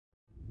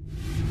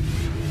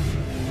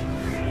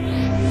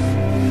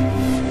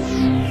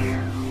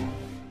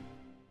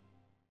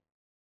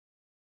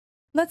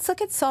Let's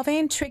look at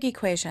solving trig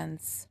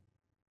equations.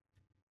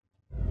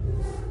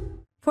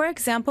 For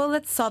example,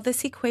 let's solve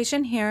this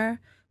equation here,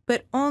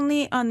 but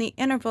only on the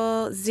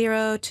interval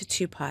 0 to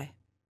 2 pi.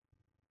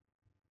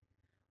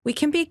 We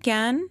can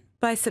begin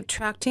by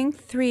subtracting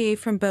 3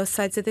 from both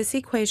sides of this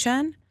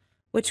equation,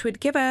 which would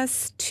give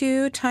us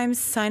 2 times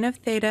sine of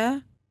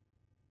theta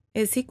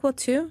is equal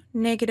to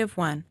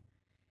 -1.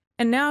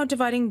 And now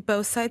dividing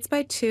both sides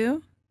by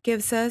 2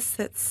 gives us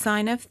that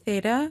sine of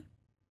theta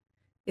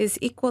is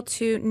equal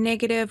to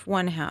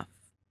 -1/2.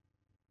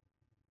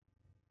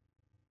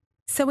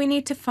 So we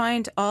need to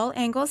find all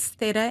angles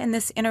theta in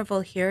this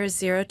interval here,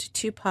 0 to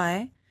 2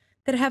 pi,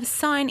 that have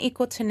sine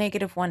equal to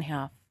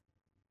 -1/2.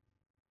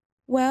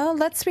 Well,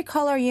 let's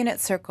recall our unit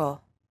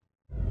circle.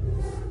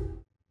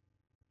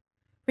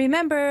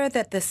 Remember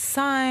that the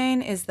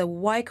sine is the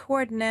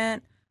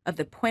y-coordinate of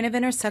the point of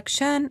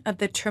intersection of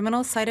the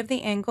terminal side of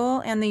the angle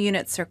and the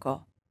unit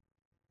circle.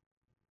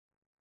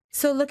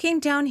 So looking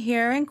down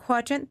here in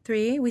quadrant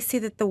 3, we see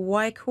that the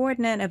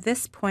y-coordinate of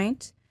this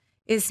point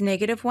is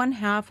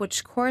 -1/2,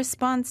 which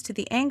corresponds to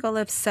the angle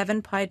of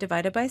 7 pi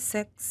divided by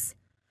 6.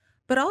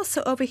 But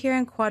also over here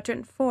in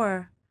quadrant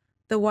 4,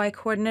 the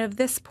y-coordinate of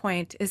this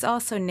point is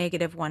also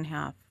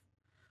 -1/2,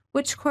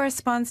 which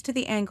corresponds to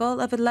the angle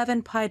of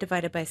 11 pi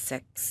divided by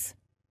 6.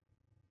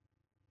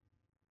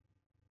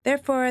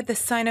 Therefore, the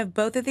sine of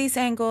both of these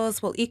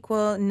angles will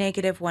equal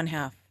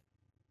 -1/2.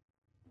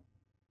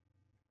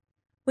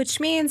 Which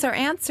means our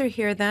answer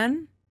here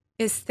then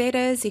is theta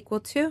is equal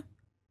to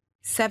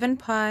 7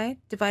 pi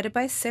divided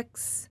by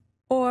 6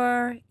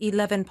 or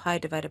 11 pi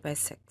divided by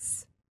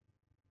 6.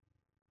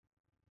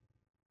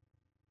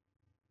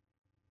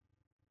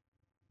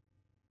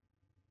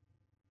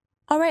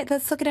 All right,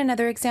 let's look at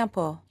another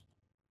example.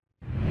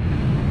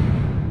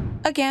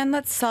 Again,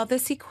 let's solve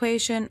this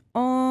equation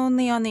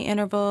only on the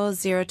interval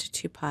 0 to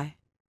 2 pi.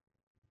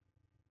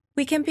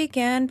 We can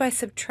begin by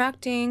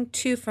subtracting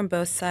 2 from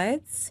both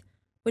sides,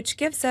 which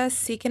gives us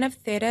secant of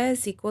theta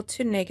is equal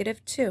to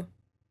 -2.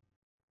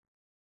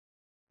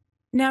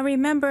 Now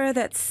remember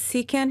that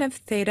secant of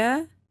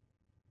theta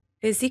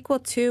is equal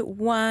to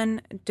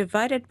 1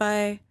 divided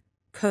by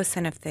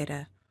cosine of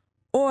theta,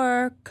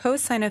 or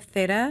cosine of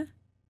theta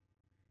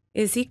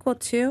is equal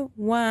to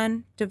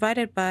 1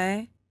 divided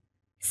by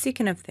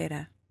secant of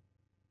theta.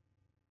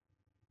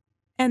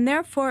 And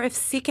therefore, if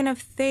secant of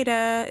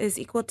theta is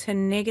equal to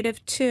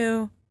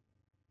 -2,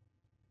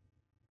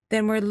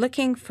 then we're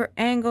looking for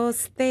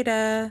angles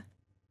theta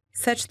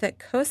such that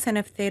cosine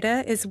of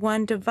theta is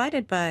 1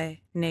 divided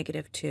by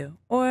 -2,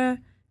 or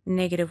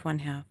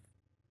 -1/2.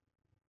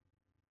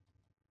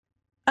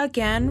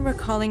 Again,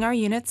 recalling our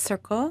unit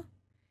circle,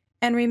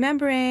 and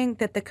remembering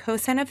that the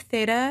cosine of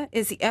theta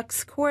is the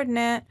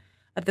x-coordinate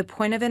of the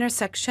point of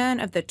intersection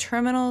of the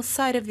terminal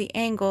side of the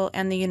angle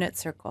and the unit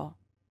circle.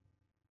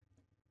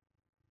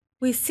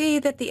 We see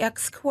that the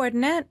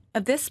x-coordinate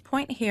of this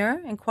point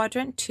here in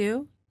quadrant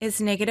 2 is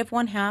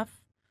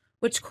 -1/2,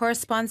 which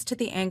corresponds to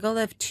the angle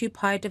of 2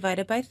 pi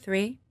divided by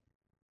 3.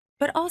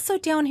 But also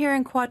down here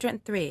in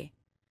quadrant 3,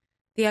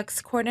 the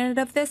x-coordinate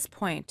of this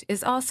point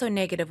is also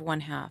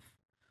 -1/2,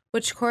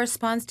 which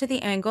corresponds to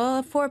the angle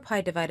of 4 pi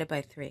divided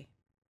by 3.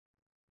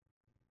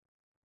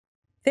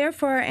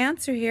 Therefore, our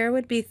answer here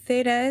would be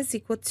theta is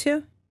equal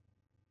to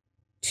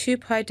 2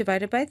 pi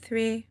divided by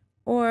 3,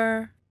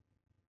 or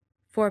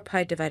 4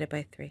 pi divided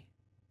by 3.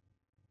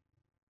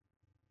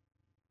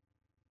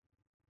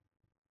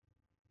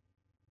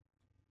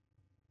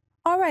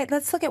 All right,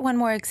 let's look at one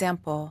more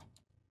example.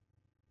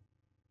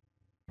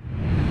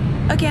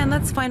 Again,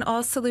 let's find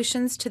all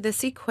solutions to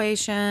this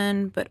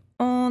equation, but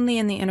only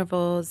in the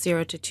interval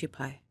 0 to 2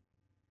 pi.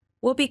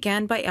 We'll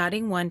begin by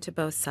adding 1 to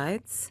both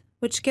sides,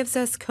 which gives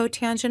us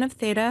cotangent of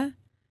theta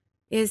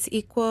is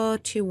equal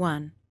to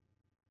 1.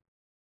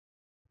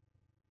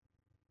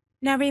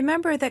 Now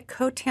remember that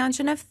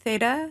cotangent of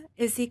theta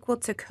is equal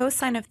to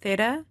cosine of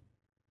theta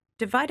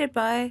divided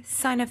by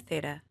sine of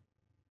theta.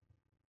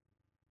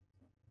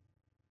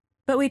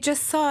 But we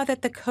just saw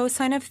that the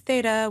cosine of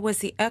theta was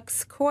the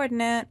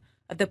x-coordinate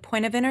of the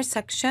point of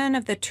intersection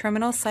of the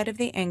terminal side of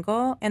the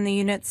angle and the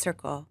unit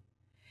circle,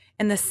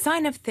 and the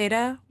sine of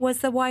theta was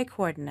the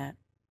y-coordinate.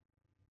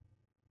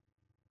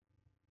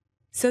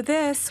 So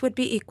this would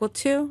be equal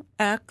to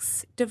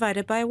x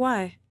divided by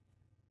y.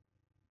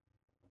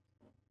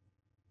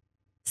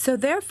 So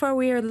therefore,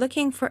 we are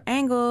looking for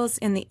angles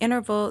in the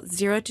interval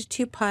 0 to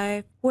 2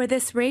 pi where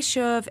this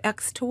ratio of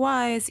x to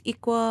y is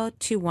equal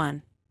to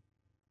 1.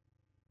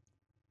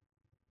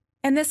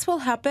 And this will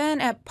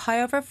happen at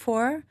pi over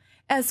 4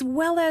 as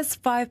well as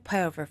 5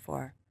 pi over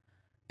 4.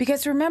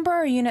 Because remember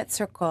our unit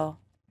circle.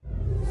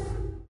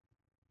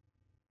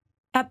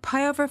 At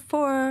pi over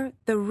 4,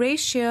 the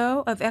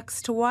ratio of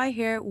x to y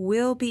here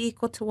will be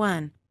equal to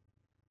 1.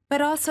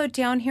 But also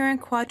down here in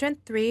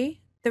quadrant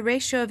 3, the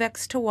ratio of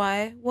x to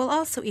y will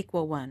also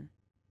equal 1,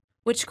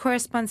 which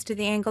corresponds to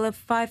the angle of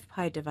 5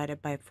 pi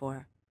divided by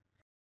 4.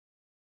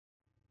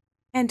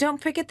 And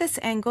don't forget this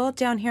angle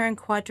down here in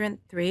quadrant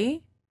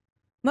 3.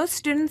 Most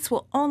students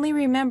will only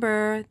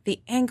remember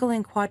the angle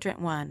in quadrant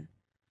 1,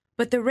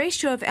 but the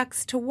ratio of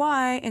x to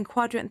y in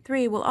quadrant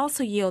 3 will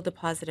also yield a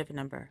positive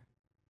number.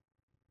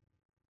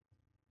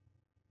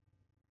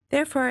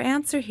 Therefore, our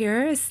answer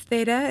here is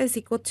theta is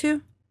equal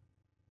to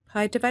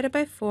pi divided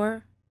by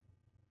 4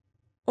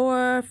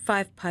 or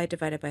 5 pi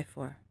divided by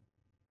 4.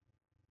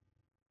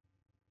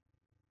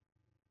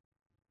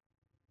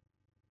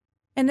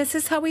 And this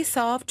is how we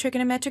solve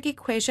trigonometric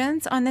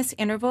equations on this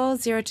interval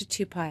 0 to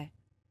 2 pi.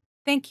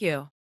 Thank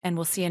you, and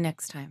we'll see you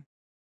next time.